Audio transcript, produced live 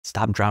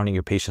stop drowning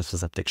your patients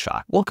with septic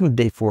shock. Welcome to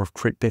day 4 of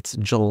CritBits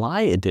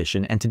July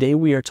edition, and today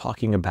we are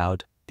talking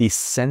about the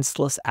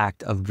senseless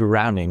act of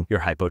drowning your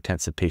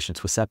hypotensive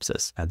patients with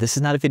sepsis. Now, this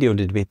is not a video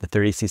to debate the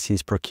 30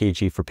 cc's per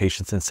kg for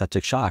patients in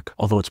septic shock,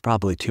 although it's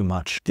probably too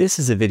much. This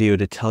is a video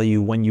to tell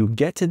you when you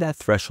get to that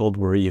threshold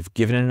where you've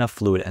given enough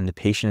fluid and the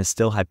patient is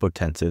still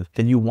hypotensive,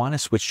 then you want to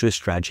switch to a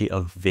strategy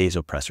of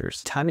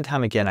vasopressors. Time and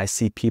time again, I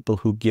see people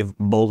who give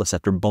bolus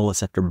after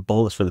bolus after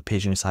bolus for the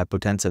patient who's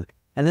hypotensive.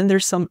 And then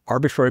there's some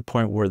arbitrary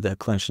point where the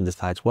clinician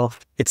decides, well,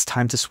 it's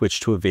time to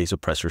switch to a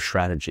vasopressor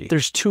strategy.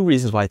 There's two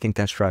reasons why I think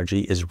that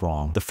strategy is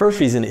wrong. The first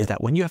reason is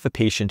that when you have a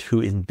patient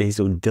who is in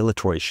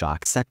vasodilatory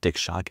shock, septic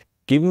shock,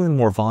 giving them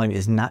more volume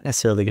is not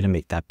necessarily going to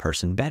make that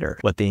person better.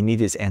 What they need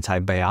is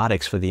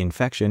antibiotics for the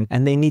infection,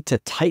 and they need to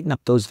tighten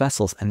up those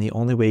vessels, and the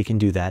only way you can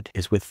do that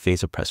is with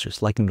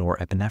vasopressors like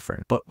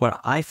norepinephrine. But what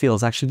I feel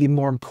is actually the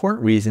more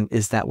important reason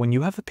is that when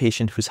you have a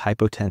patient who's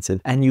hypotensive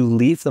and you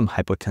leave them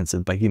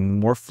hypotensive by giving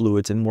more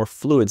fluids,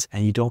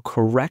 and you don't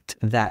correct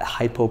that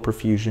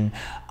hypoperfusion,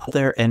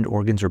 their end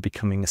organs are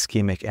becoming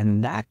ischemic,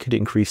 and that could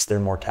increase their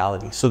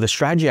mortality. So the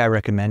strategy I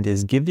recommend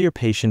is give your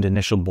patient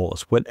initial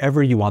bolus,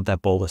 whatever you want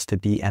that bolus to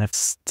be, and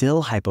if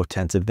still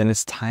hypotensive, then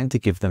it's time to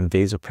give them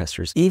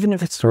vasopressors, even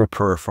if it's through a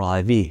peripheral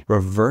IV.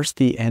 Reverse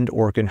the end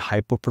organ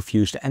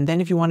hypoperfusion, and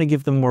then if you want to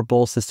give them more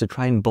boluses to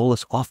try and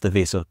bolus off the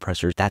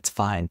vasopressors, that's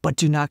fine. But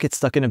do not get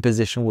stuck in a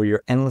position where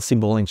you're endlessly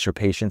boluses your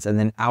patients, and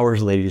then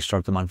hours later you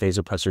start them on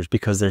vasopressors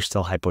because they're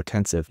still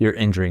hypotensive. You're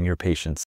injuring your patients.